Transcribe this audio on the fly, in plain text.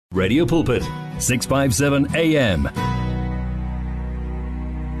Radio Pulpit, 657 AM.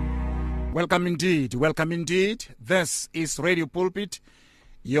 Welcome indeed, welcome indeed. This is Radio Pulpit,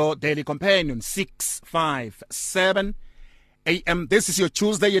 your daily companion, 657 AM. This is your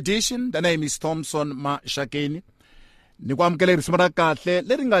Tuesday edition. The name is Thompson Mashakeni. Nikwamkele risima kahle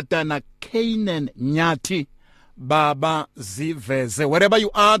leri nga tana Canaan Nyati Baba Ziveze. Wherever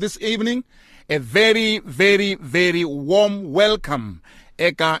you are this evening, a very, very, very warm welcome.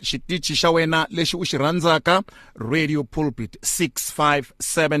 Eka xitichi xa wena lexi u xi rhandzaka, Radio Pulpit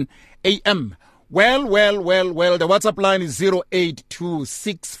 657 AM. Well, the WhatsApp line is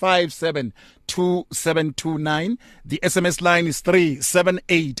 0826572729. The SMS line is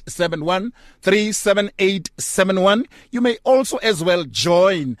 37871, 37871. You may also as well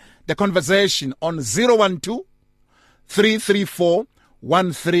join the conversation on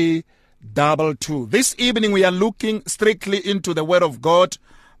 012-334-1322. This evening we are looking strictly into the Word of God,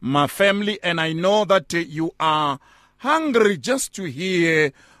 my family, and I know that you are hungry just to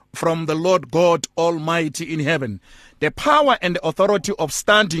hear from the Lord God Almighty in heaven. The power and the authority of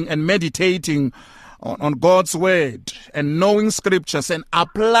standing and meditating on God's Word and knowing scriptures and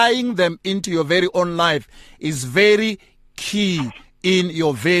applying them into your very own life is very key in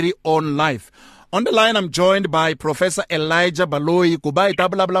your very own life. On the line, I'm joined by Professor Elijah Baloyi. Kuba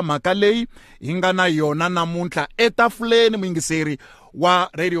itabla makalei ingana yona namunhla etafuleni mwingiseri wa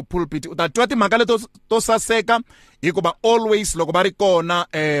Radio Pulpit. Utatwati makale to saseka ikuba always loko bari kona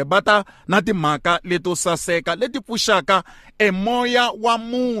bata nati maka leto saseka leti pushaka moya wa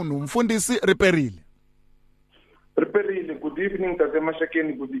munhu. Mfundisi Riperile. Good evening, Tate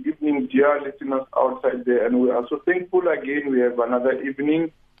Mashakeni. Good evening, dear listeners outside there. And we are so thankful again. We have another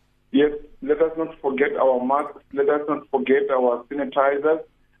evening. Yes, let us not forget our masks. Let us not forget our sanitizers.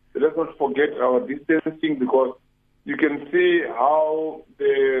 Let us not forget our distancing, because you can see how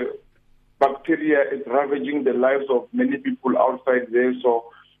the bacteria is ravaging the lives of many people outside there.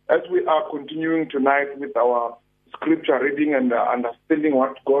 So as we are continuing tonight with our scripture reading and understanding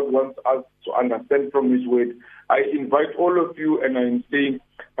what God wants us to understand from His Word, I invite all of you, and I'm saying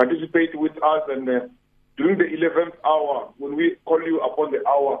participate with us. And during the 11th hour, when we call you upon the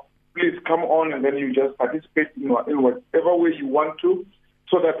hour, please come on, and then you just participate in whatever way you want to,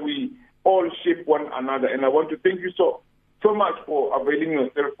 so that we all shape one another. And I want to thank you so much for availing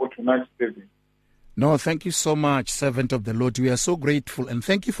yourself for tonight's service. No, thank you so much, servant of the Lord. We are so grateful, and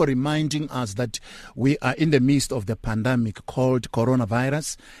thank you for reminding us that we are in the midst of the pandemic called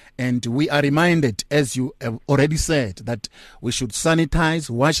coronavirus, and we are reminded, as you have already said, that we should sanitize,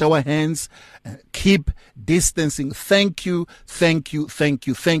 wash our hands, keep distancing. Thank you so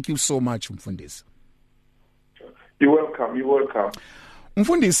much, Mfundisi. You're welcome.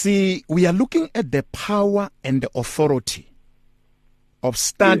 Mfundisi, we are looking at the power and the authority of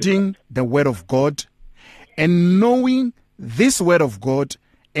studying the Word of God and knowing this Word of God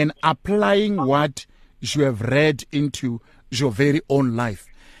and applying what you have read into your very own life.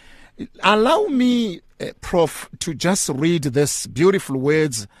 Allow me, Prof, to just read these beautiful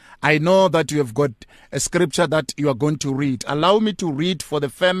words. I know that you have got a scripture that you are going to read. Allow me to read for the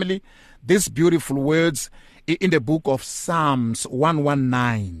family these beautiful words in the book of Psalms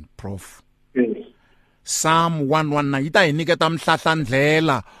 119, Prof. Yes. Psalm 119 ita hiniketa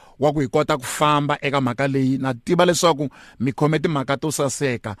mhlahlandlela wa ku ikota ku famba eka mhaka leyi na tiva leswaku mi khome timhaka to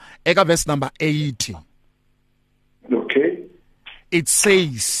saseka eka verse number 80. Okay. It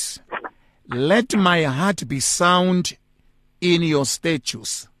says, "Let my heart be sound in your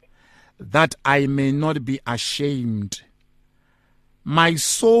statutes, that I may not be ashamed. My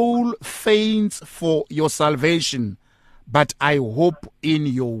soul faints for your salvation, but I hope in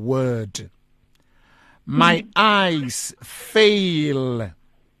your word. My eyes fail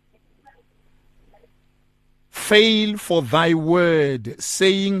for thy word,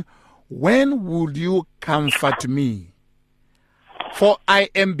 saying, when would you comfort me? For I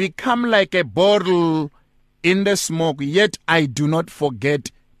am become like a bottle in the smoke, yet I do not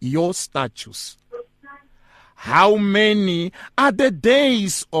forget your statutes. How many are the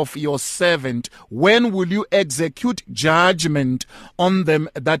days of your servant? When will you execute judgment on them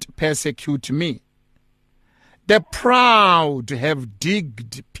that persecute me? The proud have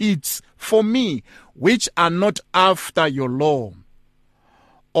digged pits for me, which are not after your law.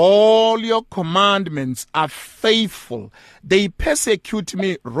 All your commandments are faithful. They persecute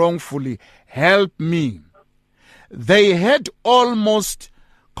me wrongfully. Help me. They had almost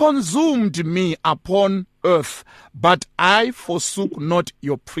consumed me upon earth, but I forsook not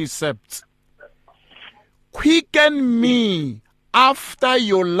your precepts. Quicken me after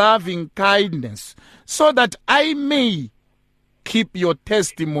your loving kindness, so that I may keep your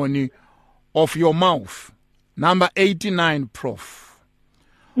testimony of your mouth. Number 89, Prof.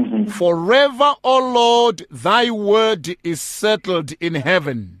 Forever, O Lord, thy word is settled in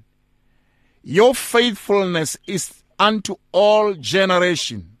heaven. Your faithfulness is unto all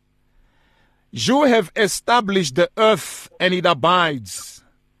generation. You have established the earth, and it abides.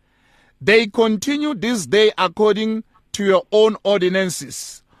 They continue this day according to your own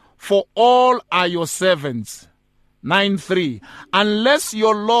ordinances, for all are your servants. 9:3. Unless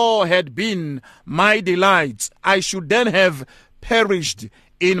your law had been my delight, I should then have perished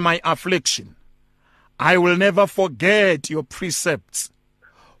in my affliction. I will never forget your precepts,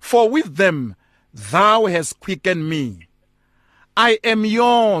 for with them thou hast quickened me. I am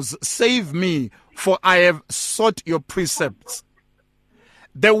yours, save me, for I have sought your precepts.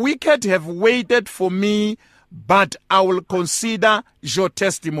 The wicked have waited for me, but I will consider your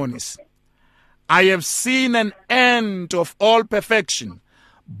testimonies. I have seen an end of all perfection,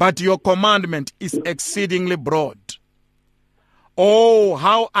 but your commandment is exceedingly broad. Oh,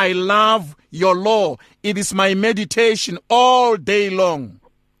 how I love your law. It is my meditation all day long.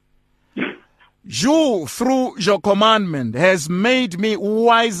 You, through your commandment, has made me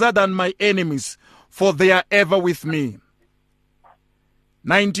wiser than my enemies, for they are ever with me.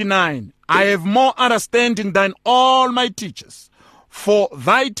 99. I have more understanding than all my teachers, for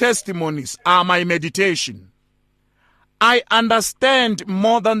thy testimonies are my meditation. I understand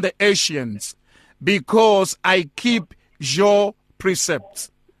more than the Asians, because I keep your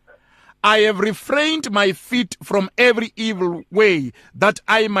precepts. I have refrained my feet from every evil way, that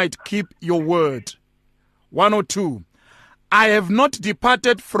I might keep your word. 102. I have not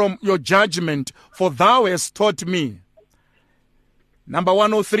departed from your judgment, for thou hast taught me. Number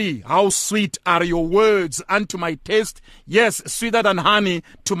 103, how sweet are your words unto my taste, yes, sweeter than honey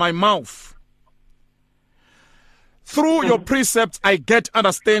to my mouth. Through your precepts I get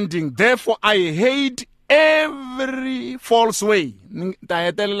understanding, therefore I hate every false way.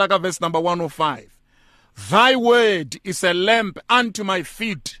 Verse number 105. Thy word is a lamp unto my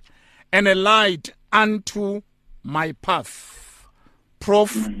feet and a light unto my path.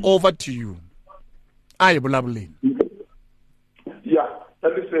 Prof, over to you. Aye, Bulabulin. Yeah,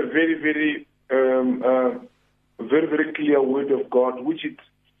 that is a very, very clear word of God, which is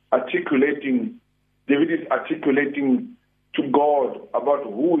articulating, David is articulating to God about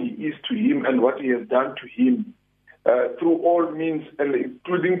who he is to him and what he has done to him through all means, and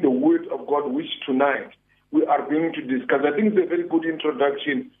including the word of God, which tonight we are going to discuss. I think it's a very good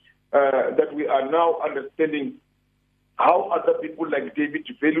introduction that we are now understanding how other people like David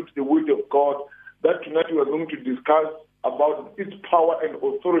valued the word of God, that tonight we are going to discuss about its power and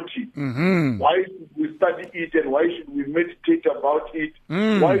authority. Why should we study it, and why should we meditate about it?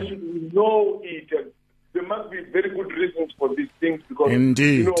 Why should we know it? And there must be very good reasons for these things, because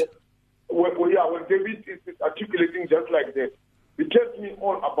indeed, when David is articulating just like that, it tells me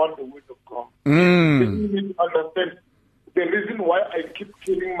all about the word of God. Mm. You need to understand the reason why I keep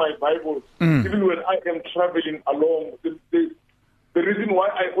carrying my Bible, even when I am traveling along. The reason why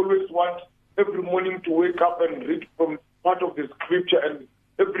I always want every morning to wake up and read from part of the scripture, and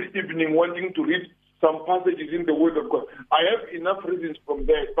every evening wanting to read some passages in the Word of God. I have enough reasons from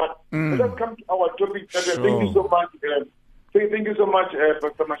there, but let us come to our topic. Sure. Thank you so much. Thank you so much,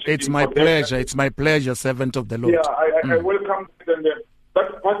 Pastor Mashiki. It's my pleasure. It's my pleasure, servant of the Lord. Yeah, I welcome it, and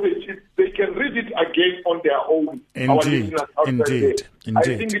that passage, they can read it again on their own. Indeed, indeed. I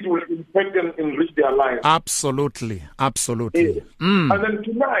think it will impact and enrich their lives. Absolutely. Yes. And then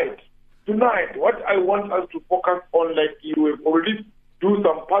tonight, what I want us to focus on, like you have already do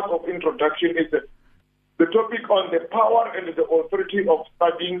some part of introduction, is the topic on the power and the authority of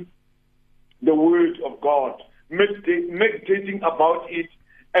studying the Word of God, meditating about it,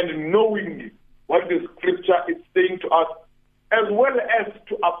 and knowing what the Scripture is saying to us, as well as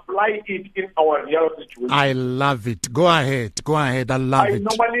to apply it in our real situation. I love it. Go ahead. I love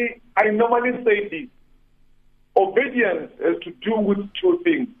it. I normally say this. Obedience has to do with two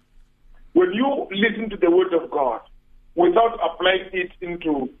things. When you listen to the Word of God without applying it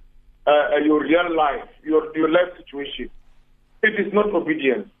into your real life, your life situation, it is not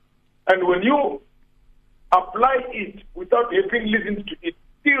obedience. And when you apply it without having listened to it,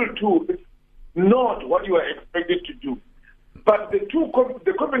 still too, it's not what you are expected to do. But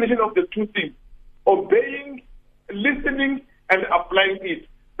the combination of the two things, obeying, listening, and applying it,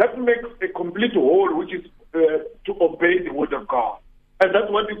 that makes a complete whole, which is to obey the Word of God. And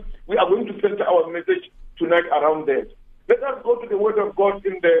that's what we are going to center our message tonight around that. Let us go to the Word of God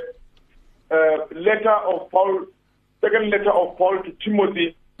in the letter of Paul, second letter of Paul to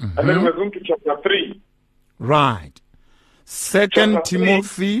Timothy, and then we're going to chapter 3. Right. Second Chapter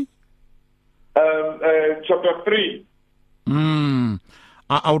Timothy. Chapter 3.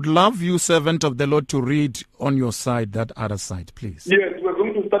 I would love you, servant of the Lord, to read on your side, that other side, please. Yes, we're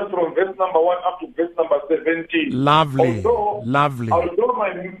going to start from verse number 1 up to verse number 17. Lovely. Although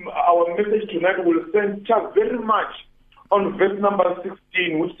our message tonight will center very much on verse number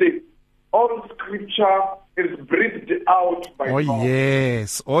 16, which says, all scripture is breathed out by God.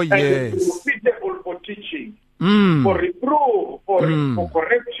 Yes. And is profitable for teaching, for reproof, for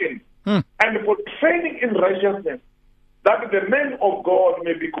correction, and for training in righteousness, that the man of God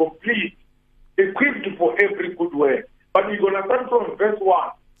may be complete, equipped for every good work. But we're going to start from verse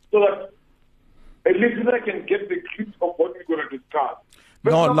 1 so that a listener can get the gist of what we're going to discuss.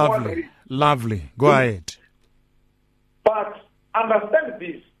 Verse Lovely. Go ahead. But understand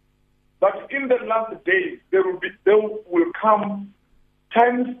this, that in the last days there will come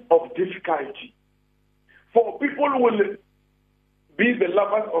times of difficulty. For people will be the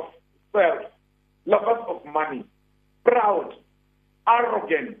lovers of self, lovers of money, proud,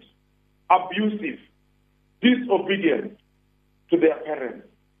 arrogant, abusive, disobedient to their parents,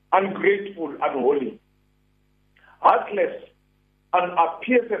 ungrateful, unholy, heartless,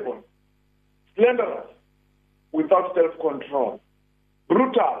 unappeasable, slanderous, without self-control,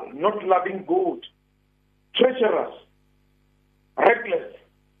 brutal, not loving good, treacherous, reckless,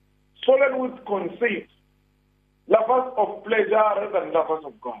 swollen with conceit, lovers of pleasure rather than lovers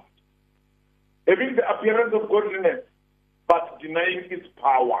of God, having the appearance of godliness, but denying its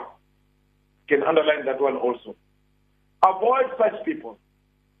power. Can underline that one also. Avoid such people,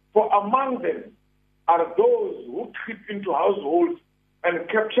 for among them are those who creep into households and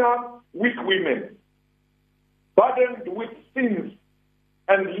capture weak women, burdened with sins,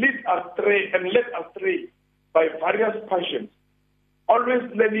 and led astray by various passions, always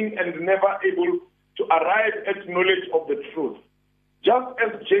learning and never able to arrive at knowledge of the truth. Just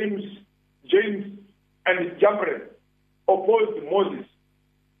as James and Jambres opposed Moses,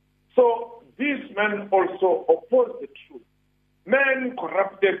 so these men also opposed the truth. Men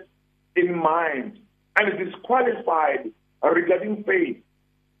corrupted in mind and disqualified regarding faith,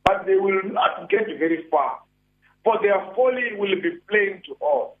 but they will not get very far, for their folly will be plain to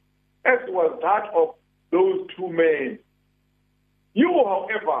all, as was that of those two men. You,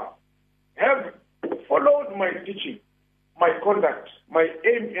 however, have followed my teaching, my conduct, my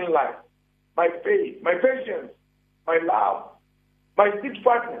aim in life, my faith, my patience, my love, my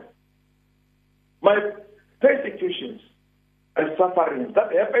steadfastness, my persecutions and sufferings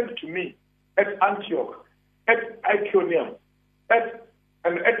that happened to me at Antioch, at Iconium, and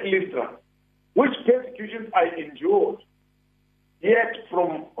at Lystra, which persecutions I endured. Yet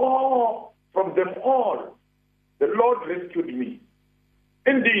from them all, the Lord rescued me.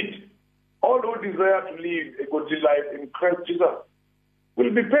 Indeed, all who desire to live a godly life in Christ Jesus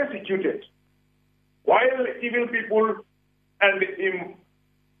will be persecuted, while evil people and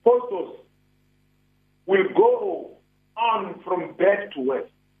impostors will go on from bad to worse,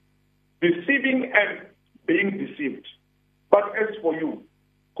 deceiving and being deceived. But as for you,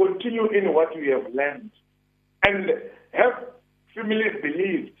 continue in what you have learned and have firmly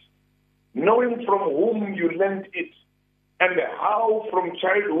believed, knowing from whom you learned it, and how from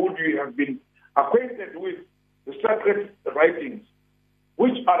childhood you have been acquainted with the sacred writings,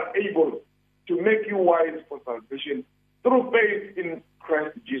 which are able to make you wise for salvation through faith in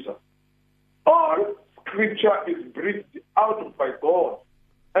Christ Jesus. All scripture is breathed out by God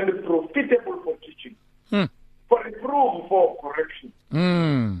and profitable for teaching, for reproof, for correction,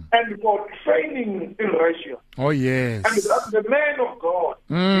 and for training in righteousness. Oh, yes. And that the man of God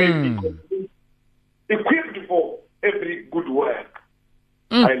may be complete, equipped for every good work.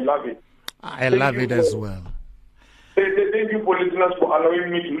 I love it. I love it as well. Thank you for listeners for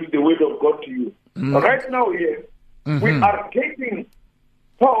allowing me to read the word of God to you. Right now here, we are getting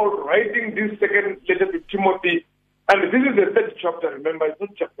Paul writing this second letter to Timothy, and this is the third chapter, remember, it's not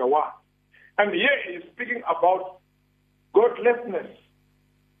chapter 1. And here he is speaking about godlessness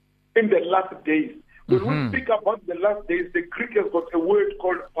in the last days. When we speak about the last days, the Greek has got a word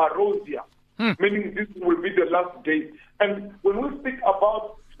called parousia, meaning this will be the last days. And when we speak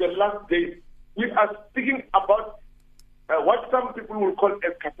about the last days, we are speaking about what some people will call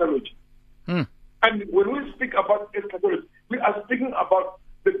eschatology. And when we speak about eschatology, we are speaking about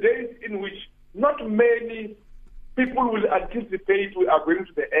the days in which not many people will anticipate we are going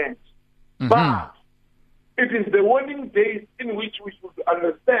to the end. But it is the warning days in which we should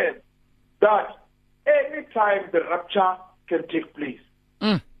understand that any time the rapture can take place,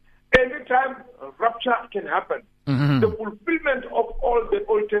 any time rapture can happen, the fulfillment of all the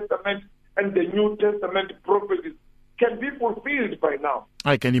Old Testament and the New Testament prophecies can be fulfilled by now.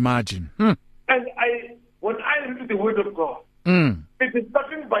 I can imagine. And when I read the word of God, it is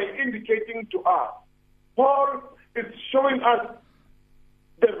starting by indicating to us, Paul is showing us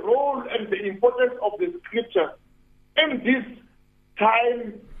the role and the importance of the scripture in this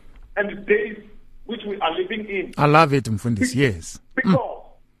time and days which we are living in. I love it, Mfundisi. Yes. Because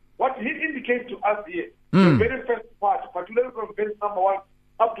what he indicates to us here, the very first part, particularly from verse number 1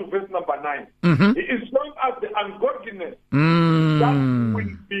 up to verse number 9, he is showing us the ungodliness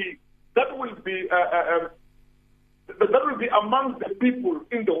that will be among the people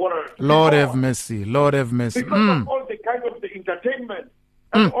in the world. Lord have mercy. Lord have mercy. Because of all the kind of the entertainment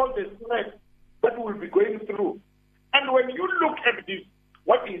and all the stress that we'll be going through. And when you look at this,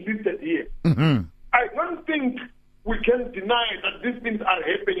 what is listed here, I don't think we can deny that these things are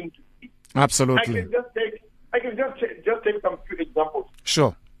happening to me. Absolutely. I can just take some few examples.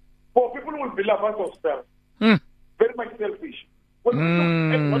 Sure. For people who will be lovers of self, very much selfish. When we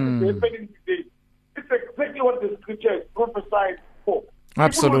look at what is happening today, it's exactly what the scripture is prophesied for.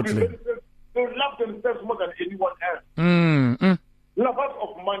 Absolutely. They will love themselves more than anyone else. Lovers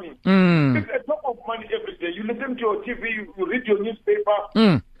of money. It's a talk of money every day. You listen to your TV, you read your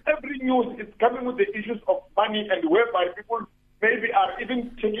newspaper. Every news is coming with the issues of money, and whereby people maybe are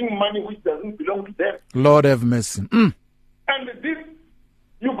even taking money which doesn't belong to them. Lord have mercy. And this,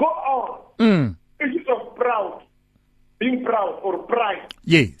 you go on. Issues of being proud or pride.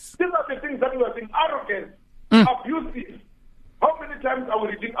 Yes. These are the things that we are saying. Arrogance, abusive. How many times are we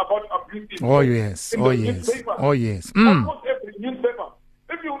reading about abusive? Oh yes. Oh yes. Newspaper? Oh yes. Almost every newspaper.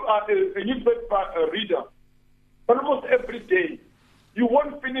 If you are a newspaper reader, almost every day, you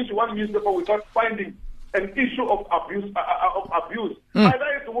won't finish one newspaper without finding an issue of abuse. Either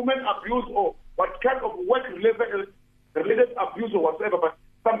it's women abuse or what kind of work-related abuse or whatever, but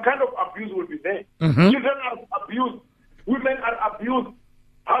some kind of abuse will be there. Children are abused. Women are abused.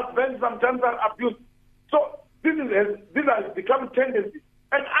 Husbands sometimes are abused. So this has become a tendency.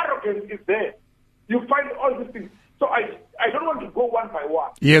 And arrogance is there. You find all these things. So I don't want to go one by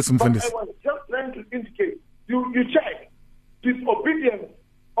one. Yes, but Mfundisi. I was just trying to indicate, you check disobedience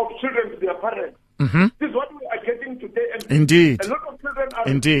of children to their parents. This is what we are getting today. And Indeed. a lot of children are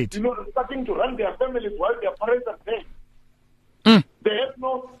starting to run their families while their parents are there.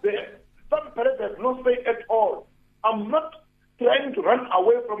 Some parents have no say at all. I'm not trying to run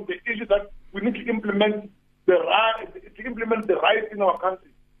away from the issue that we need to implement the rights in our country.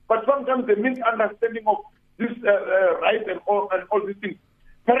 But sometimes the misunderstanding of this rights and all these things.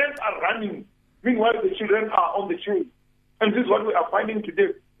 Parents are running, meanwhile the children are on the chain. And this is what we are finding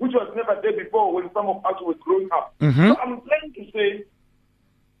today, which was never there before when some of us were growing up. So I'm trying to say,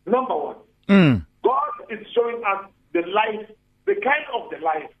 number one, God is showing us the life, the kind of the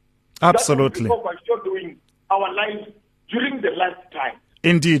life. Absolutely. That we are doing our lives during the lifetime.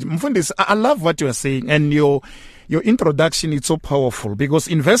 Indeed. Mfundisi, I love what you are saying, and your introduction is so powerful, because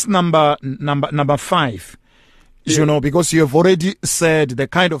in verse number 5, because you have already said the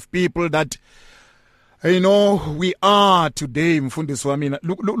kind of people that we are today, Mfundisi Wamina.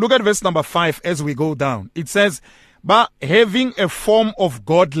 Look at verse number 5 as we go down. It says, but having a form of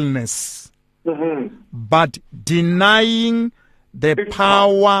godliness, but denying the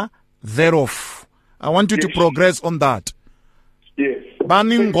power thereof. I want you to progress on that. Yes.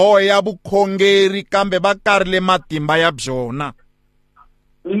 Baningoya bukhongeri kambe bakarile matimba ya byona.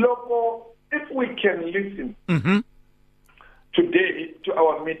 Loco, if we can listen today to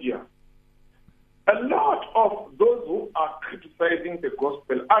our media, a lot of those who are criticizing the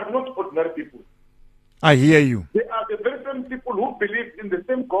gospel are not ordinary people. I hear you. They are the very same people who believe in the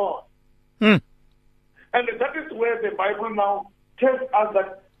same God. Mm. And that is where the Bible now tells us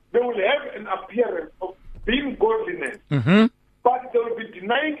that they will have an appearance of being godliness, but they will be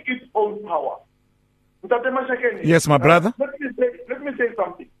denying its own power. Yes, my brother. Let me say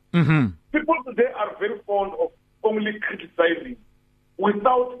something. People today are very fond of only criticizing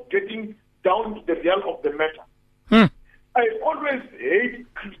without getting down to the real of the matter. I always hate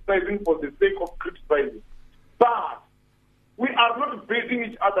criticizing for the sake of criticizing. But we are not basing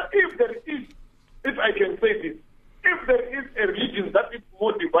each other. If I can say this, if there is a religion that is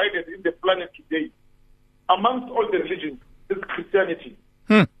more divided in the planet today, amongst all the religions, it's Christianity.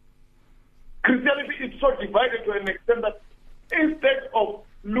 Christianity is so divided to an extent that instead of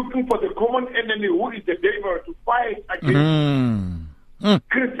looking for the common enemy, who is the devil, to fight against,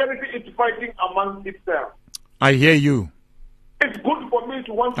 Christianity is fighting amongst itself. I hear you. It's good for me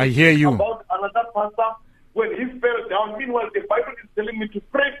to want to hear you about another pastor when he fell down. Meanwhile, the Bible is telling me to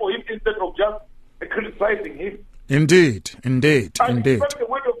pray for him instead of just criticizing him. Indeed. I respect the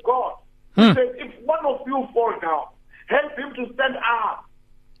word of God. It says, if one of you fall down, help him to stand up.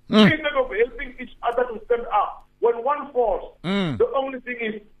 Instead of helping each other to stand up. When one falls, the only thing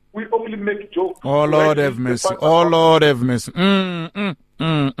is we only make jokes. Oh, Lord have mercy. Oh, Lord have mercy.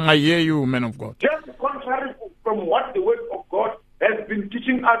 I hear you, man of God. Just contrary from what the word of God has been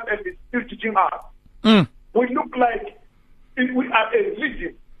teaching us and is still teaching us. We look like we are a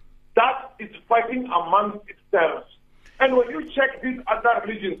religion that is fighting amongst itself. And when you check these other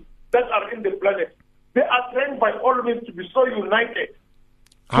religions that are in the planet, they are trying by all means to be so united.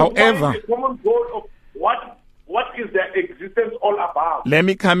 However, the common goal of what is their existence all about. Let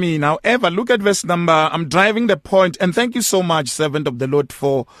me come in. However, look at verse number. I'm driving the point, and thank you so much, servant of the Lord,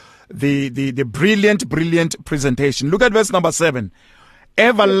 for the brilliant presentation. Look at verse number 7.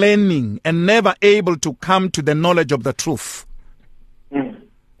 Ever learning and never able to come to the knowledge of the truth.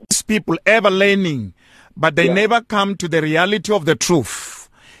 These people ever learning, but they never come to the reality of the truth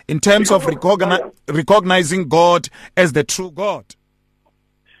in terms of recognizing God as the true God.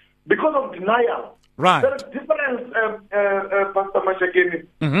 Because of denial. Right. There is difference, Pastor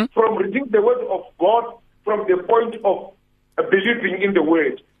Mashakeni, from reading the word of God from the point of believing in the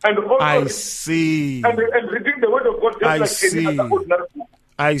word. And also I see. And reading the word of God just like any other ordinary book.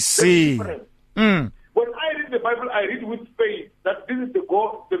 I see. When I read the Bible, I read with faith that this is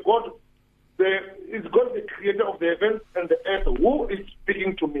God, the creator of the heavens and the earth, who is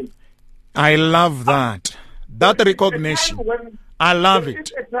speaking to me. I love that. That recognition. I love it.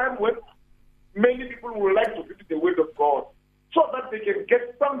 It's a time when many people would like to read the word of God so that they can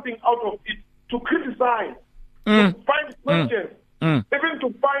get something out of it to criticize, to find questions, even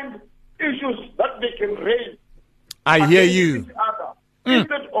to find issues that they can raise. I hear you. Each other,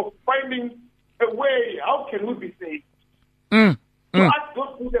 instead of finding a way, how can we be saved? To ask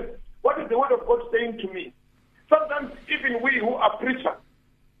those students, what is the word of God saying to me? Sometimes even we who are preachers,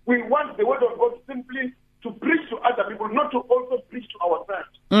 we want the word of God simply to preach to other people, not to also preach to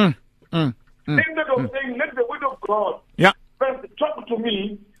ourselves. Instead of saying, let the word of God first talk to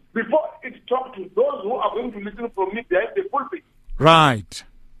me before it talks to those who are going to listen from me behind the pulpit. Right.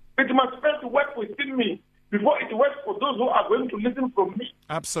 It must first work within me before it works for those who are going to listen from me.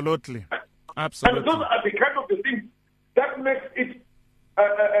 Absolutely. And those are the kind of the things that makes it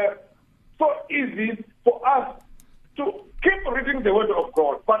so easy for us to keep reading the word of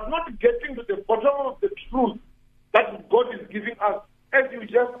God, but not getting to the bottom of the truth that God is giving us, as you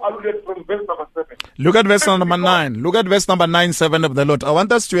just alluded from verse number 7. Look at verse number 9. Look at verse number 9, servant of the Lord. I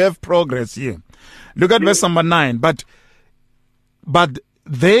want us to have progress here. Look at verse number 9. But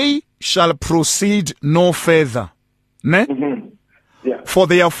they shall proceed no further. Ne? For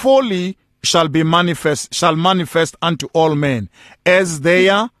their folly shall manifest unto all men, as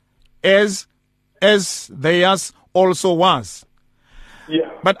theirs also was.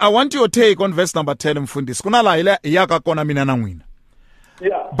 But I want your take on verse number 10, Mfundisi. Kunala ile yaka kona mina na mwina.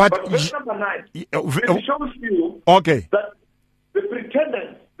 But verse number 9, it shows you that the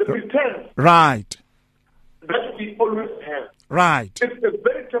pretense right, that we always have. Right. It's a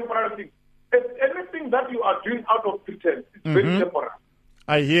very temporary thing. If anything that you are doing out of pretense, it's very temporary.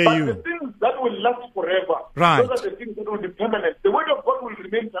 I hear but you. The things that will last forever, right, those are the things that will be permanent. The word of God will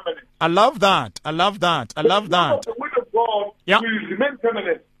remain permanent. I love that. I love that. I love that. The word of God will remain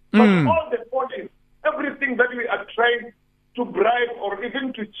permanent. But all the follies, everything that we are trying to bribe or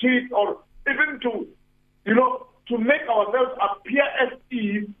even to cheat or even to, to make ourselves appear as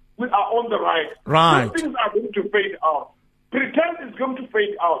if we are on the right. Right. Those things are going to fade out. Pretense is going to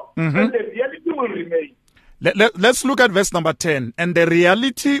fade out. And the reality will remain. Let's look at verse number 10. And the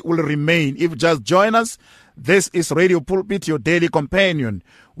reality will remain. If you just join us, this is Radio Pulpit, your daily companion.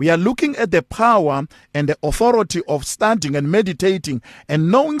 We are looking at the power and the authority of studying and meditating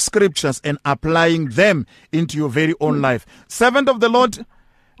and knowing scriptures and applying them into your very own life. Servant of the Lord,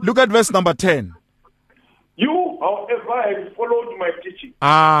 look at verse number 10. You, however, have followed my teaching,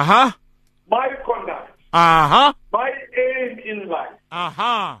 my conduct, my aim in life,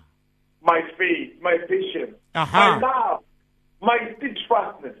 my faith, my patience, my love, my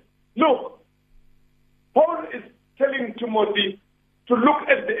steadfastness. Look, Paul is telling Timothy to look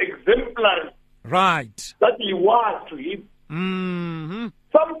at the exemplary that he was to him.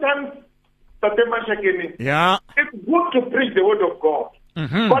 Sometimes, it's good to preach the word of God.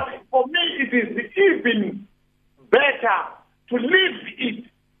 But for me, it is even better to live it.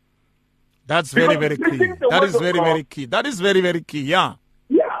 That's very, very key. That is very, very key. That is very, very key, Yeah,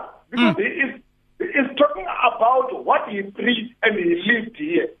 because he is talking about what he preached and he lived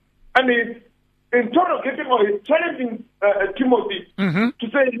here. And he's interrogating or he's challenging Timothy to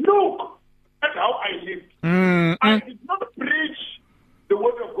say, look at how I lived. I did not preach the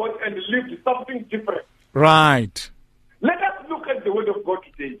word of God and lived something different. Right.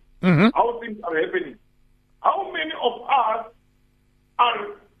 how things are happening. How many of us are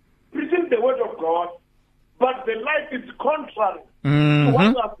preaching the word of God, but the life is contrary to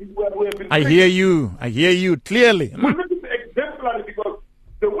what we have been I hear you. I hear you clearly. We need to be exemplary because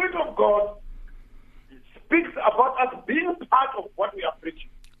the word of God speaks about us being part of what we are preaching.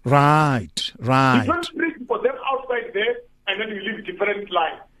 Right, right. You don't preach for them outside there and then you live different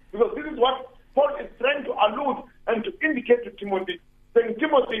lives. Because this is what Paul is trying to allude and to indicate to Timothy, saying,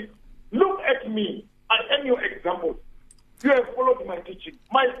 Timothy, look at me. I am your example. You have followed my teaching.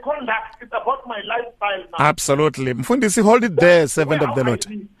 My conduct is about my lifestyle now. Absolutely. Mfundisi, hold it there, servant of the Lord.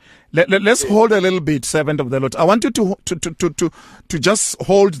 Let's hold a little bit, servant of the Lord. I want you to just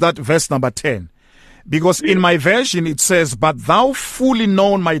hold that verse number 10. Because in my version it says, but thou fully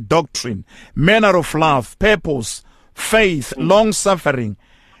known my doctrine, manner of love, purpose, faith, long-suffering,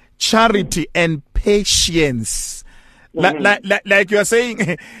 charity, and patience. Like you are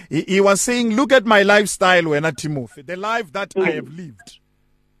saying, he was saying, look at my lifestyle, when Timothy, the life that I have lived.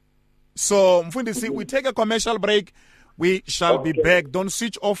 So, Mfundisi, we take a commercial break. We shall be back. Don't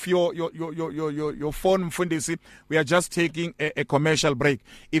switch off your phone, Mfundisi. We are just taking a commercial break.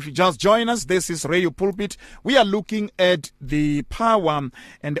 If you just join us, this is Radio Pulpit. We are looking at the power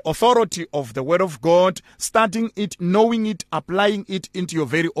and the authority of the Word of God, studying it, knowing it, applying it into your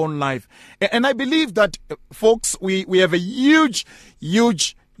very own life. And I believe that, folks, we have a huge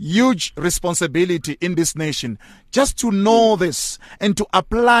responsibility in this nation just to know this and to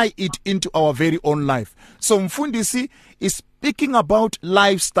apply it into our very own life. So Mfundisi is speaking about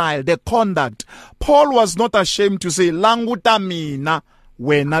lifestyle, the conduct. Paul was not ashamed to say, Languta mina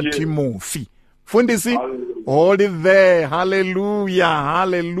wena Timothy. Mfundisi, hold it there. Hallelujah,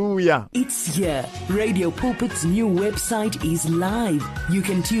 hallelujah. It's here. Radio Pulpit's new website is live. You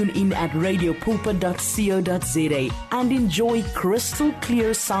can tune in at radiopulpit.co.za and enjoy crystal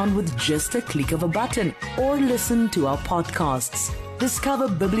clear sound with just a click of a button, or listen to our podcasts. Discover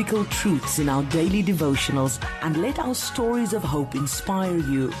biblical truths in our daily devotionals and let our stories of hope inspire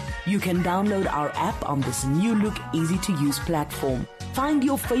you. You can download our app on this new look, easy-to-use platform. Find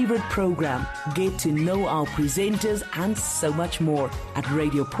your favorite program, get to know our presenters, and so much more at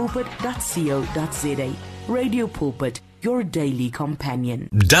radiopulpit.co.za. Radio Pulpit, your daily companion.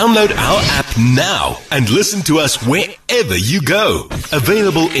 Download our app now and listen to us wherever you go.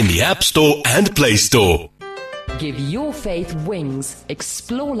 Available in the App Store and Play Store. Give your faith wings.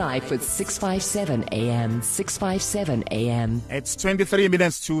 Explore life with 657 AM. 657 AM. It's 23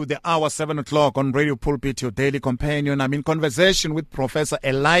 minutes to the hour 7 o'clock on Radio Pulpit, your daily companion. I'm in conversation with Professor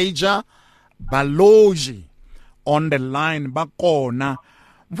Elijah Baloji on the line. Bakona.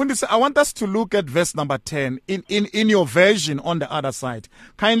 Mfundisi, I want us to look at verse number 10 in your version on the other side.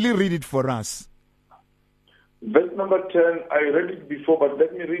 Kindly read it for us. Verse number 10, I read it before, but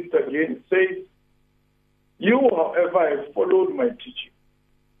let me read it again. It says, you, however, have followed my teaching,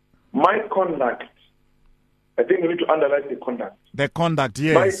 my conduct. I think we need to underline the conduct. The conduct,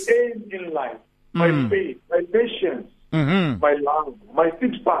 yes. My aim in life, my faith, my patience, my love, my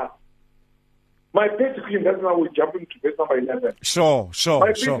steadfast, my persecution. That's now we're jumping to verse number 11. Sure.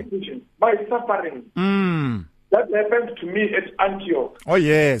 My persecution, my suffering. That happened to me at Antioch. Oh,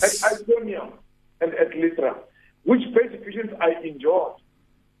 yes. At Iconium and at Lystra, which persecutions I endured.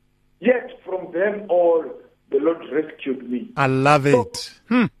 Yet from them all, the Lord rescued me. I love it.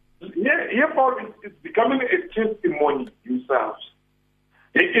 Here Paul is becoming a testimony himself.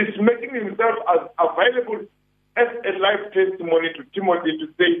 He is making himself as available as a life testimony to Timothy to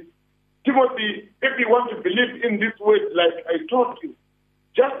say, Timothy, if you want to believe in this word like I taught you,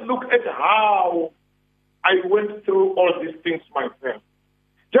 just look at how I went through all these things myself.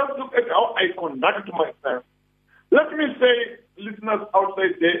 Just look at how I conduct myself. Let me say, listeners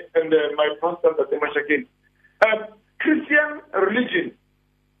outside there and my pastors at the Mashakin, Christian religion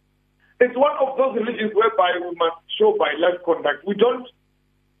is one of those religions whereby we must show by life conduct. We don't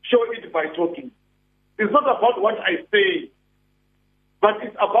show it by talking. It's not about what I say, but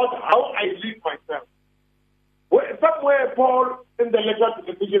it's about how I live myself. Somewhere Paul, in the letter to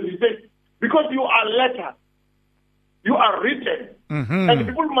the Ephesians, he says, because you are letters, you are written, and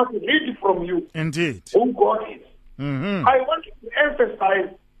people must read from you. Indeed. Who God is. I want to emphasize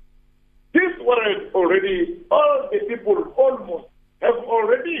this word already, all the people almost have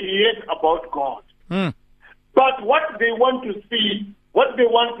already heard about God. But what they want to see, what they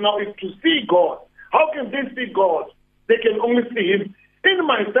want now is to see God. How can they see God? They can only see Him in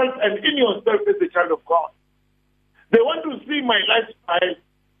myself and in yourself as a child of God. They want to see my lifestyle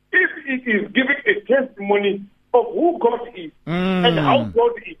if it is giving a testimony of who God is and how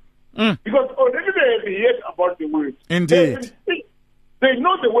God is. Because already they have heard about the word. Indeed. They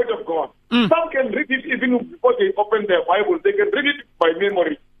know the word of God. Some can read it even before they open their Bible. They can read it by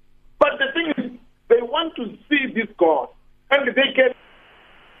memory. But the thing is, they want to see this God. And they can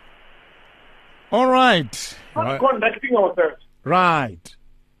All right. not conducting ourselves. Right.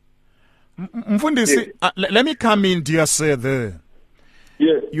 Mfundisi, let me come in, dear sir, there.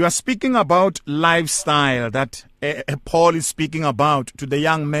 Yes. You are speaking about lifestyle that Paul is speaking about to the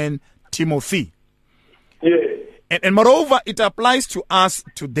young man Timothy. Yes. And moreover, it applies to us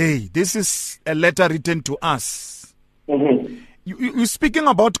today. This is a letter written to us. Mm-hmm. You're speaking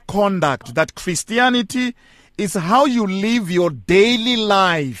about conduct, that Christianity is how you live your daily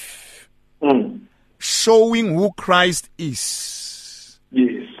life, showing who Christ is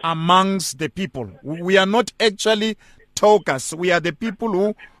Yes. amongst the people. We are not actually talkers. We are the people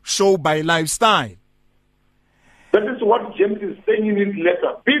who show by lifestyle. That is what James is saying in his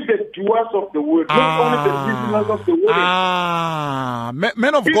letter. Be the doers of the word, not only the listeners of the word.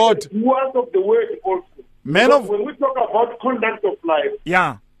 Men of Be God. the doers of the word also. When we talk about conduct of life,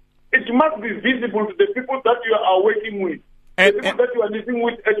 it must be visible to the people that you are working with, the people that you are living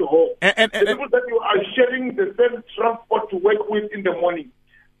with at home, the people that you are sharing the same transport to work with in the morning.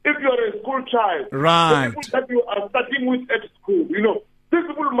 If you are a school child, right, the people that you are studying with at school, these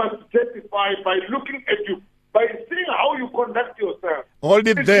people must testify by looking at you, by seeing how you conduct yourself. Hold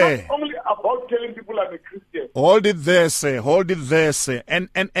it there. It's not only about telling people I'm a Christian. Hold it there, sir. Hold it there, sir.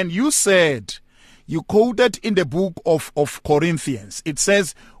 And you said, you quoted in the book of Corinthians, it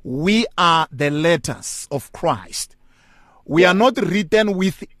says, we are the letters of Christ. We are not written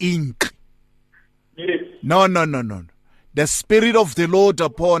with ink. Yes. No. The Spirit of the Lord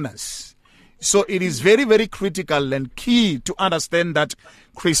upon us. So it is very, very critical and key to understand that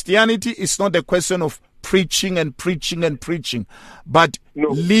Christianity is not a question of preaching and preaching and preaching, but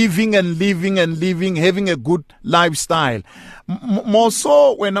living and living and living, having a good lifestyle. More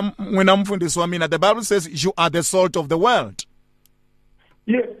so when I'm from this one, the Bible says you are the salt of the world.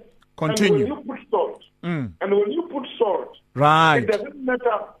 Yes. Continue. And when you put salt, and when you put salt, right, it doesn't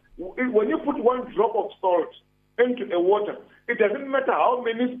matter. When you put one drop of salt into the water, it doesn't matter how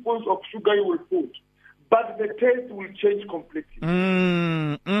many spoons of sugar you will put, but the taste will change completely.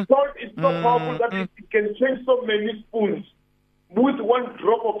 Salt is so powerful that it can change so many spoons with one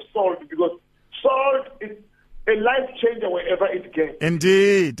drop of salt, because salt is a life changer wherever it gets.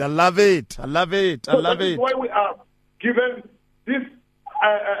 Indeed. I love it. So that is why we are given this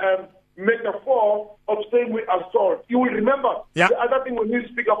metaphor of saying we are salt. You will remember the other thing when you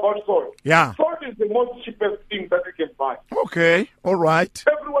speak about salt. Salt is the most cheapest thing that you can buy. Okay, all right.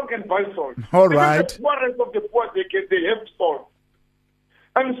 Everyone can buy salt. All Even right. the poorest of the poor, they have salt.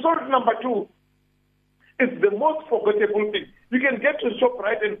 And salt number 2 is the most forgettable thing. You can get to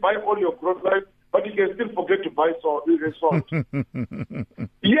ShopRite and buy all your groceries, but you can still forget to buy salt.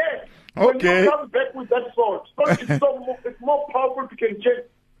 Yes. When you come back with that salt it's more powerful. You can change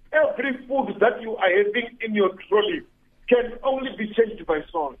every food that you are having in your trolley can only be changed by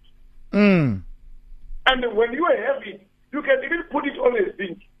salt. And when you have it, you can even put it on a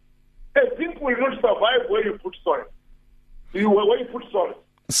zinc. A zinc will not survive where you put salt. Where you put salt.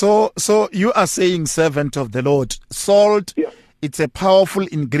 So you are saying, servant of the Lord, salt, it's a powerful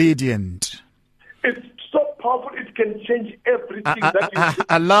ingredient. It's so powerful, it can change everything that you do.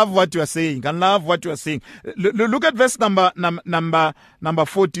 I love what you are saying. Look at verse number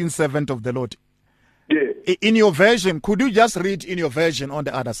 14, servant of the Lord. Yes. In your version, could you just read in your version on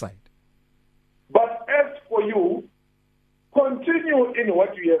the other side? But as for you, continue in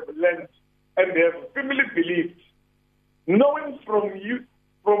what you have learned and have firmly believed, knowing from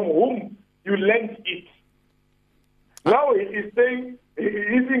whom you learned it. Now he is saying,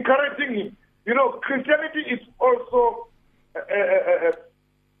 he's encouraging him. Christianity is also a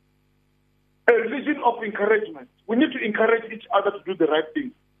religion of encouragement. We need to encourage each other to do the right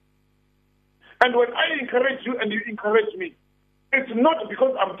thing. And when I encourage you and you encourage me, it's not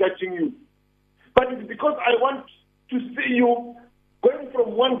because I'm judging you, but it's because I want to see you going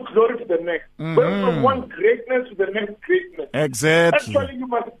from one glory to the next, going from one greatness to the next greatness. Exactly. Actually, you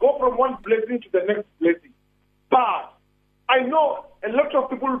must go from one blessing to the next blessing. But I know a lot of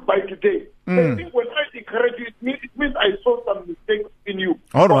people by today, they think when I encourage you, it means I saw some mistakes in you.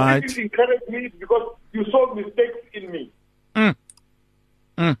 All right. If you encourage me, it's because you saw mistakes in me.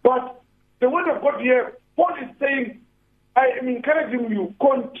 But the word of God here, Paul is saying, I am encouraging you,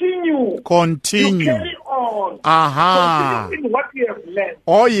 continue. You carry on. Continue in what you have learned.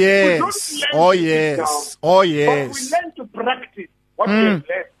 Oh, yes. We don't learn to sit down, but we learn to practice what we have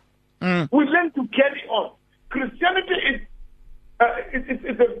learned. We learn to carry on. Christianity is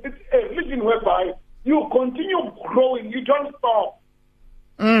it's a religion whereby you continue growing, you don't stop.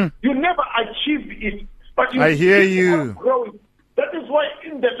 You never achieve it, but you I hear keep you. on growing. That is why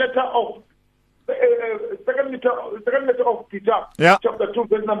in the letter of second letter of Peter, Yeah. chapter 2,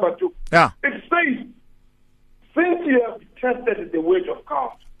 verse number 2, Yeah. it says, "Since you have tested the word of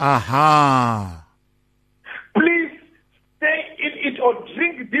God, Aha. please stay in it or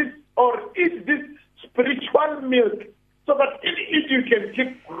drink this or eat this spiritual milk, so that in it you can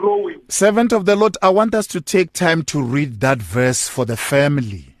keep growing." Servant of the Lord, I want us to take time to read that verse for the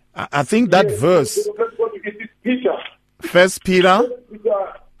family. I think that Yes, verse, Let's go to it. It's Peter. First Peter,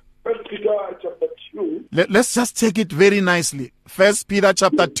 First Peter chapter 2, let's just take it very nicely. First Peter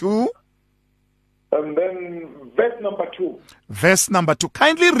chapter 2, and then verse number 2. verse number 2.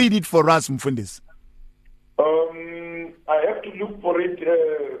 Kindly read it for us, Mfundis. I have to look for it.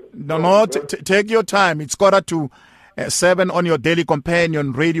 No, take your time. It's 6:45 on your daily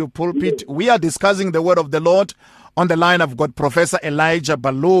companion radio pulpit. We are discussing the word of the Lord. On the line, I've got Professor Elijah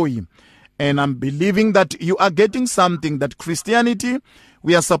Baloyi. And I'm believing that you are getting something, that Christianity,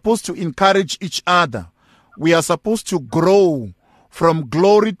 we are supposed to encourage each other. We are supposed to grow from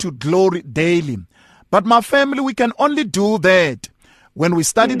glory to glory daily. But my family, we can only do that when we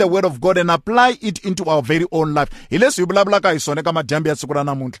study the word of God and apply it into our very own life. Yes, I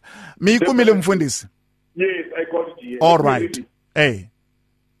got it here. All right. Hey.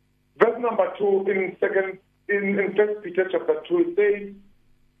 Verse number 2 in First Peter chapter 2, it says,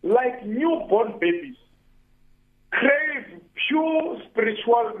 "Like newborn babies, crave pure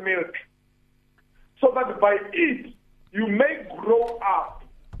spiritual milk, so that by it you may grow up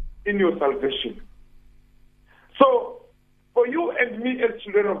in your salvation." So, for you and me as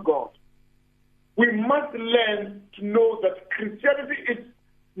children of God, we must learn to know that Christianity is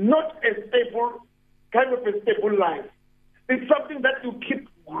not a stable, kind of a stable life. It's something that you keep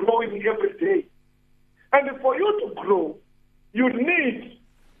growing every day. And for you to grow, you need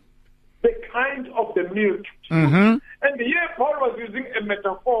the kind of the milk. And here Paul was using a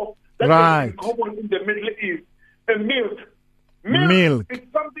metaphor that is common in the Middle East, a milk. Milk is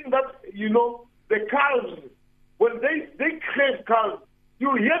something that, the calves, when they crave calves,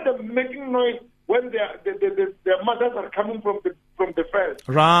 you hear them making noise when their mothers are coming from the field.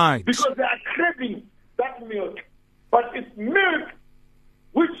 Right. Because they are craving that milk. But it's milk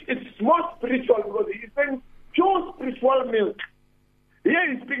which is more spiritual, because he's saying pure spiritual milk.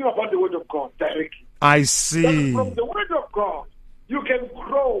 Here he's speaking about the word of God directly. I see. That from the word of God, you can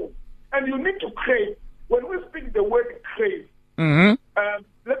grow, and you need to crave. When we speak the word crave,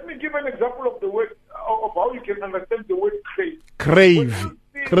 let me give an example of the word, of how you can understand the word crave. Crave.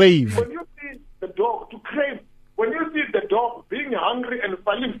 When you see the dog, to crave, when you see the dog being hungry and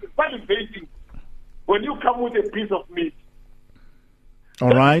salivating, when you come with a piece of meat, all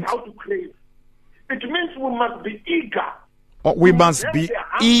right. How to crave. It means we must be eager. We must be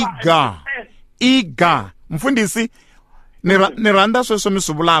eager. Eager. Mfundisi, niranda sweswo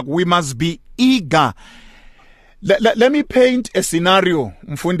misubulako. We must be eager. Let me paint a scenario,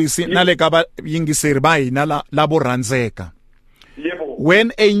 Mfundisi, nale kaba yingiseri ba hina labo randzeka.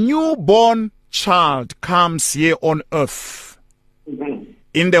 When a newborn child comes here on earth,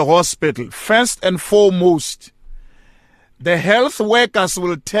 in the hospital, first and foremost, the health workers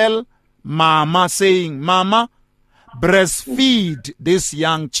will tell mama, saying, "Mama, breastfeed this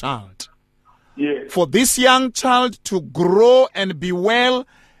young child." Yes. For this young child to grow and be well,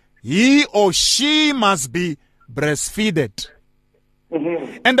 he or she must be breastfeeded.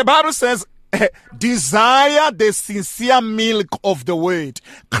 And the Bible says, desire the sincere milk of the word.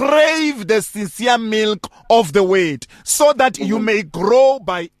 Crave the sincere milk of the word, so that you may grow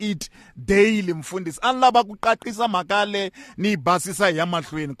by it daily. Mfundisi, anlaba kuqaqisa makale ni basisa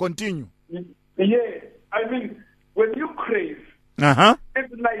yamahlweni. Continue. Yes, I mean, when you crave,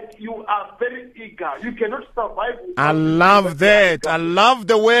 it's like you are very eager. You cannot survive without I love that. I love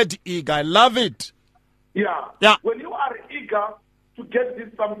the word eager. I love it. Yeah. When you are eager to get this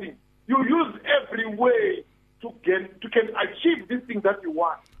something, you use every way to achieve this thing that you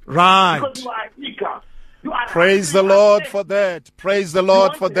want. Right. Because you are eager. You are Praise the Lord for that. Praise the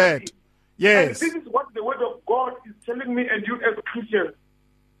Lord for that. Yes. And this is what the word of God is telling me and you as Christian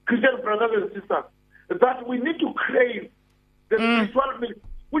brothers and sisters, that we need to crave the spiritual milk,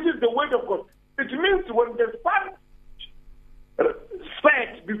 which is the word of God. It means when the sun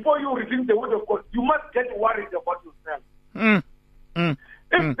sets before you receive the word of God, you must get worried about yourself.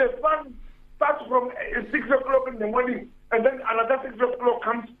 If the sun starts from 6 o'clock in the morning and then another 6 o'clock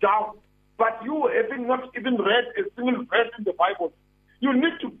comes down, but you having not even read a single verse in the Bible, you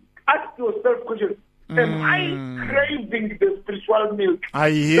need to ask yourself questions. Am I craving the spiritual milk? I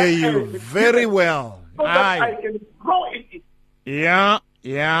hear you very well. So that I can grow in it. Yeah.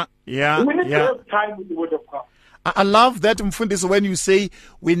 Yeah. We need to have time with the Word of God. I love that, Mfundisi, when you say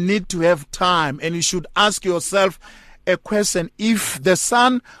we need to have time, and you should ask yourself a question. If the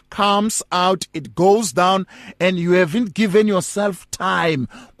sun comes out, it goes down, and you haven't given yourself time,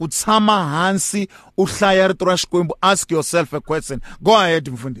 ask yourself a question. Go ahead,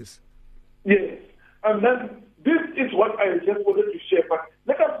 Mfundisi. Yes. And then this is what I just wanted to share. But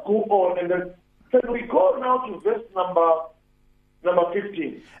let us go on, and then can we go now to verse number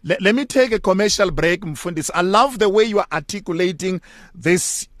 15. Let me take a commercial break, Mfundisi. I love the way you are articulating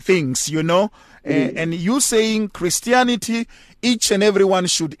these things, and you saying Christianity, each and everyone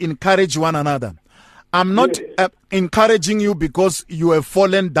should encourage one another. I'm not encouraging you because you have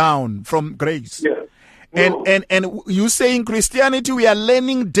fallen down from grace. Yes. No. And you saying Christianity, we are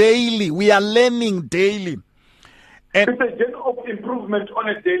learning daily. And it's a journey of improvement on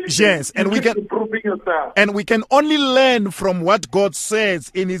a daily basis. Yes, and we can improving yourself. And we can only learn from what God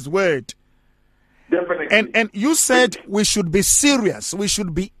says in His Word. Definitely. And you said we should be serious. We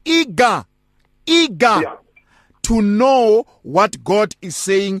should be eager to know what God is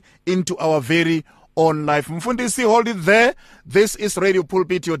saying into our very own life. Mfundisi, hold it there. This is Radio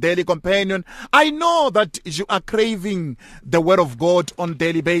Pulpit, your daily companion. I know that you are craving the Word of God on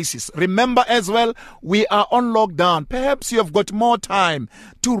daily basis. Remember as well, we are on lockdown. Perhaps you have got more time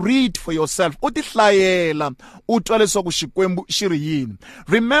to read for yourself.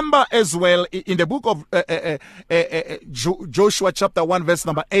 Remember as well, in the book of Joshua chapter 1 verse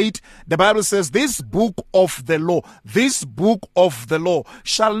number 8, the Bible says, this book of the law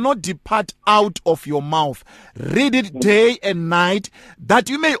shall not depart out of your mouth. Read it day and night, that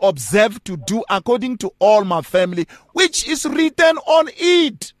you may observe to do according to all my family, which is written on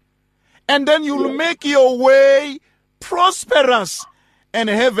it. And then you'll make your way prosperous and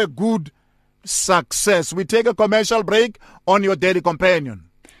have a good success. We take a commercial break on your daily companion.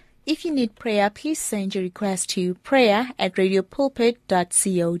 If you need prayer, please send your request to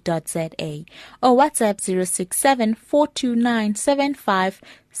prayer@radiopulpit.co.za or WhatsApp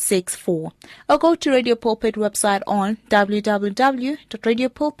 067-429-7564, or go to Radio Pulpit website on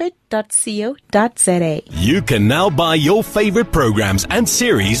www.radiopulpit.co.za. You can now buy your favorite programs and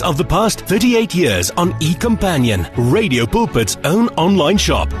series of the past 38 years on eCompanion, Radio Pulpit's own online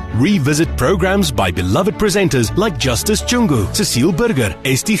shop. Revisit programs by beloved presenters like Justice Chungu, Cecile Burger,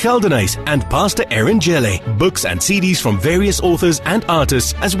 Esti Geldenhuys, and Pastor Aaron Jelle. Books and CDs from various authors and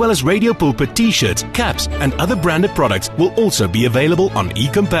artists, as well as Radio Pulpit t-shirts, caps, and other branded products will also be available on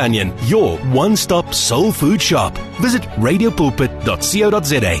eCompanion, your one-stop soul food shop. Visit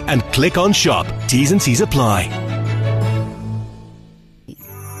radiopulpit.co.za and click on shop. T's and C's apply.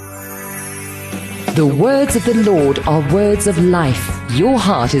 The words of the Lord are words of life. Your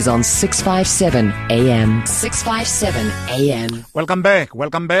heart is on 657 AM. 657 AM. Welcome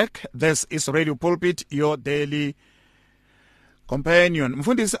back. This is Radio Pulpit, your daily companion.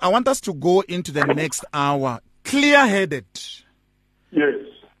 Mfundisi, I want us to go into the next hour clear-headed. Yes.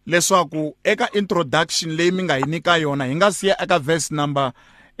 Leswaku eka introduction leyi mi nga hi nyika yona hi nga siya eka verse number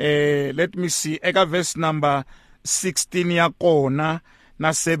let me see, eka verse number 16 ya kona na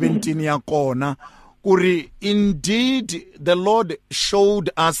 17 ya kona, kuri indeed the Lord showed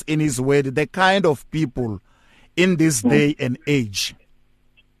us in His Word the kind of people in this day and age.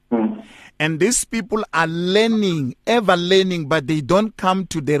 And these people are learning, ever learning, but they don't come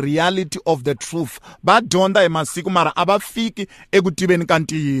to the reality of the truth. But don't they masiku mara abafiki ekutibeni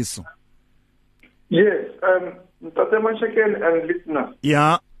kantiyiso. Yes, Mr. Masheken and listeners.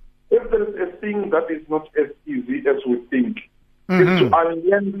 Yeah. If there is a thing that is not as easy as we think, it's to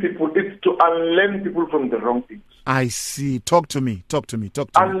unlearn people. It's to unlearn people from the wrong things. I see. Talk to me.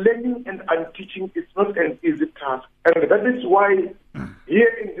 Unlearning and unteaching is not an easy task. And that is why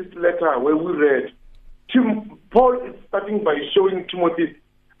here in this letter where we read, Paul is starting by showing Timothy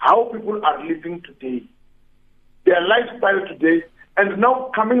how people are living today, their lifestyle today, and now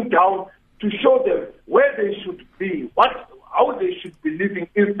coming down to show them where they should be, how they should be living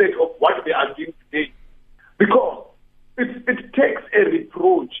instead of what they are doing today. Because it takes a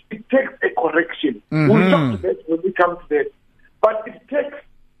reproach, it takes a correction. We'll talk to that when we come to that. But it takes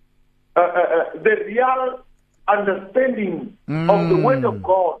the real understanding of the Word of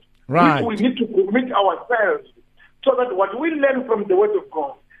God, right, which we need to commit ourselves so that what we learn from the Word of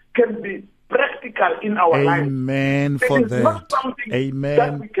God can be practical in our lives. Amen for it is that. not something Amen.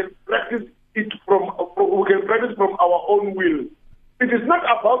 that we can practice from our own will. It is not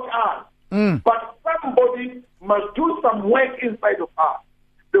about us, but somebody must do some work inside of us.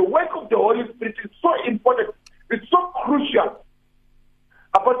 The work of the Holy Spirit is so important. It's so crucial.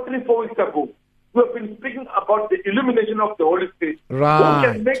 About 3-4 weeks ago, we have been speaking about the illumination of the Holy Spirit. Right.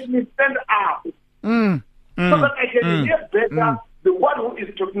 Who can make me stand up so that I can hear better the one who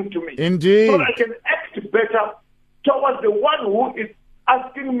is talking to me. Indeed. So that I can act better towards the one who is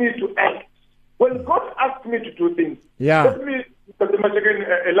asking me to act. When God asks me to do things, let me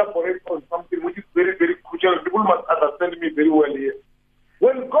elaborate on something which is very, very crucial. People must understand me very well here.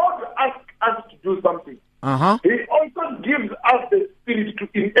 When God asks us to do something, He also gives us the Spirit to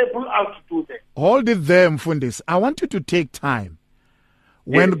enable us to do that. Hold it there, Mfundisi. I want you to take time.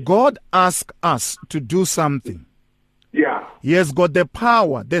 When God asks us to do something, He has got the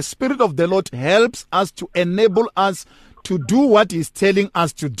power. The Spirit of the Lord helps us to enable us to do what He's telling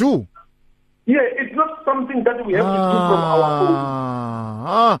us to do. Yeah, it's not something that we have to do from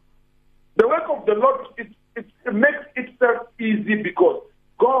our own. The work of the Lord, it makes itself easy because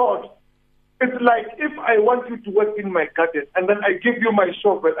God, it's like if I want you to work in my garden and then I give you my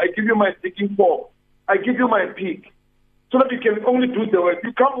shovel, I give you my digging fork, I give you my pick, so that you can only do the work.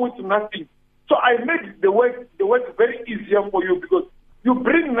 You come with nothing. So I make the work very easier for you because you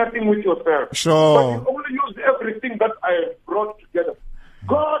bring nothing with yourself. Sure. But you only use everything that I have brought together.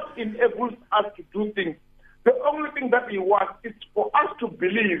 God enables us to do things. The only thing that He wants is for us to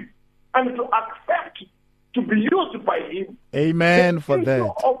believe and to accept to be used by Him. Amen for that. The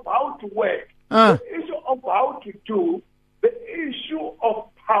issue of how to work, the issue of how to do, the issue of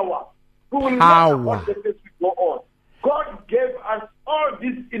power. We will not about that as we go on. God gave us all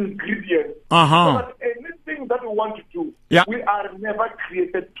these ingredients so that anything that we want to do, we are never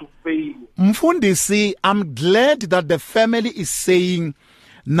created to fail. Mfundisi, I'm glad that the family is saying,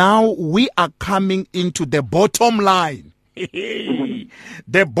 now we are coming into the bottom line.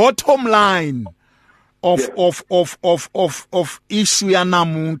 The bottom line of issue ya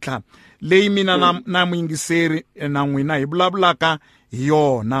namuntlha leyi mina na mwingiseri na n'wina hi vulavulaka hi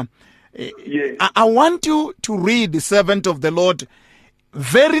yona. I want you to read the servant of the Lord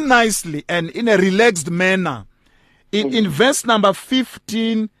very nicely and in a relaxed manner in verse number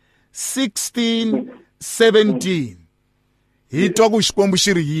 15, 16, 17.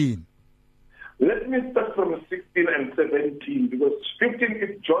 Let me start from 16 and 17 because 15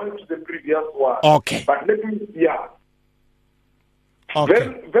 is joined to the previous one. Okay. But let me,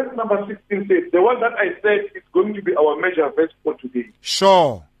 Okay. Verse number 16 says, the one that I said is going to be our major verse for today.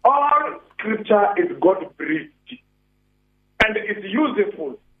 Sure. All scripture is God-breathed and is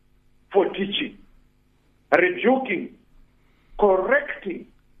useful for teaching, rebuking, correcting,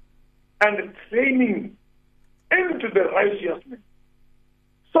 and training into the righteousness,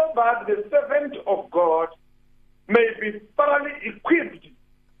 so that the servant of God may be thoroughly equipped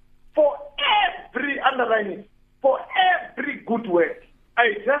for every, underlining, for every good work.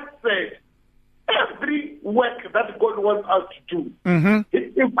 I just said, every work that God wants us to do.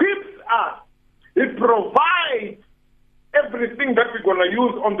 It equips us. It provides everything that we're going to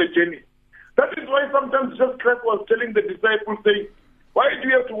use on the journey. That is why sometimes Jesus Christ was telling the disciples, saying, why do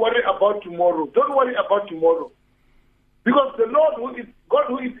you have to worry about tomorrow? Don't worry about tomorrow. Because the Lord, who is God,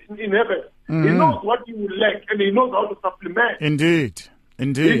 who is in heaven, He knows what you will lack and He knows how to supplement. Indeed.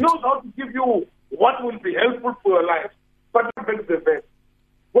 He knows how to give you what will be helpful for your life. But that's the best.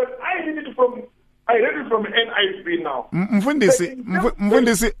 Well, I read it from NIV now.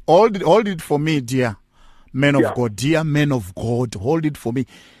 Mfundisi, hold it for me, dear man of God, dear man of God, hold it for me.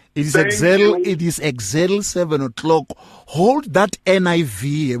 It is Excel 7 o'clock. Hold that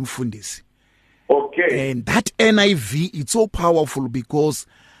NIV, Mfundisi. Okay. And that NIV, it's so powerful because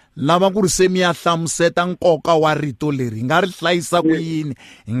lava ku ri se mi ya hlamuseta nkoka wa rito leri hi nga ri hlayisa ku yini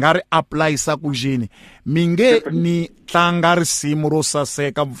hi nga ri applyisa ku yini mi nge ni tlanga risimu ro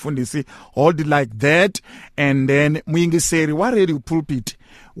saseka mfundhisi. Hold it like that, and then muyingiseri wa Radio Pulpit,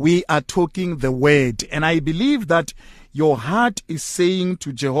 we are talking the word, and I believe that your heart is saying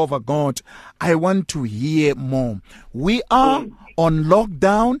to Jehovah God, I want to hear more. We are on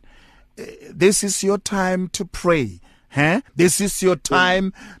lockdown. This is your time to pray. This is your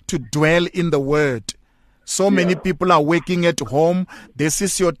time to dwell in the word. So many people are working at home. This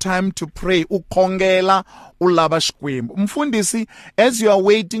is your time to pray. Ukongela ulaba xikwembu. Mfundisi, as you are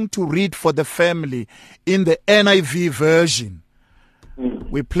waiting to read for the family in the NIV version,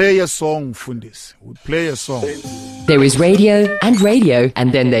 we play a song, Mfundisi. We play a song. There is radio,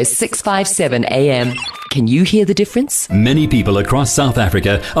 and then there's 657 AM. Can you hear the difference? Many people across South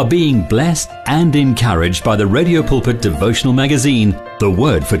Africa are being blessed and encouraged by the Radio Pulpit devotional magazine, The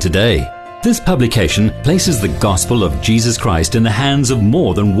Word for Today. This publication places the gospel of Jesus Christ in the hands of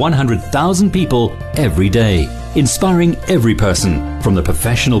more than 100,000 people every day, inspiring every person, from the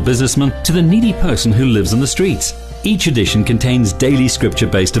professional businessman to the needy person who lives on the streets. Each edition contains daily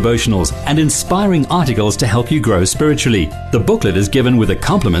scripture-based devotionals and inspiring articles to help you grow spiritually. The booklet is given with the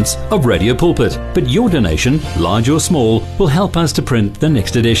compliments of Radio Pulpit, but your donation, large or small, will help us to print the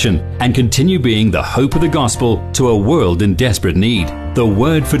next edition and continue being the hope of the gospel to a world in desperate need. The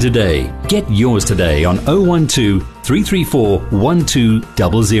Word for Today. Get yours today on 012 334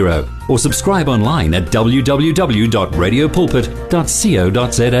 1200 or subscribe online at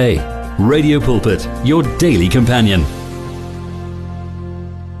www.radiopulpit.co.za. Radio Pulpit, your daily companion.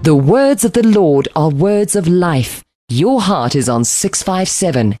 The words of the Lord are words of life. Your heart is on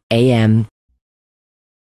 657 AM.